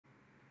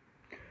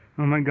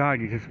Oh my God,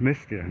 you just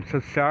missed it. I'm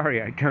so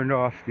sorry. I turned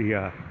off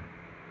the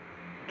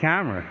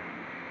camera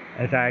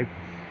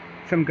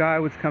some guy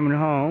was coming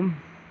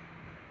home.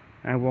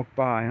 I walked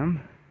by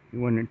him. He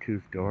went into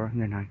his door,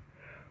 and then I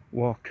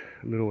walked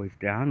a little ways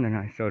down. Then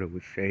I thought it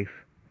was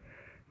safe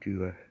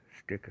to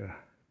stick a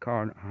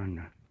card on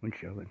the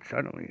windshield. And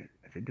suddenly,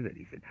 as I did that,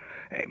 he said,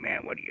 "Hey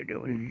man, what are you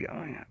doing?" He's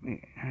yelling at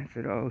me. And I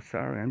said, "Oh,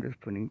 sorry, I'm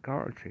just putting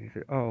cards here." He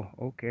said, "Oh,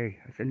 okay."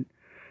 I said,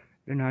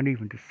 "They're not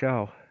even to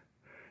sell.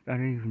 I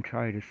didn't even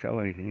try to sell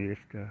anything.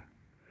 Just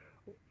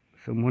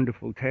some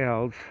wonderful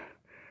tales,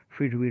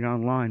 free to read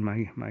online.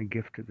 My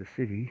gift to the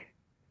city."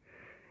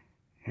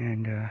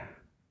 And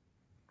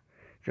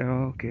said,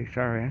 "Oh, okay,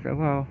 sorry." I said,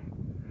 "Well,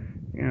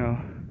 you know,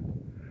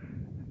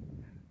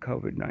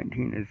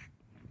 COVID-19 has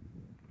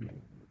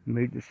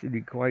made the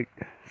city quite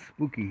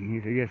spooky." He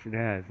said, "Yes, it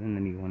has." And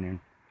then he went in.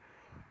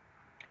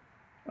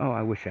 Oh,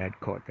 I wish I had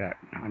caught that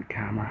on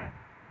camera.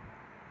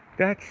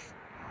 That's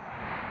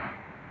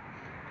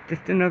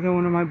just another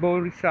one of my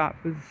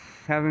bodhisattvas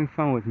having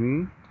fun with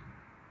me.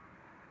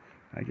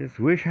 I just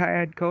wish I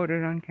had caught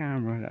it on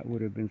camera. That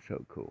would have been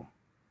so cool.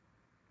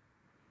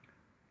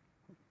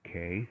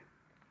 Okay.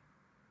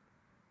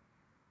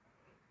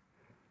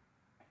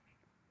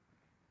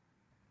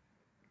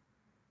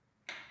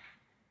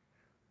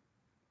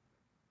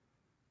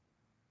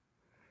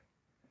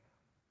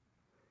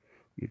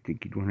 You'd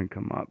think he'd want to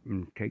come up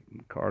and take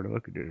the car to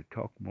look at it to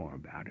talk more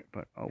about it,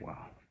 but oh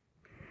well.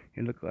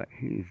 He looked like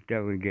he's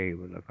definitely gay,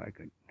 would look like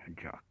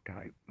a jock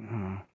type.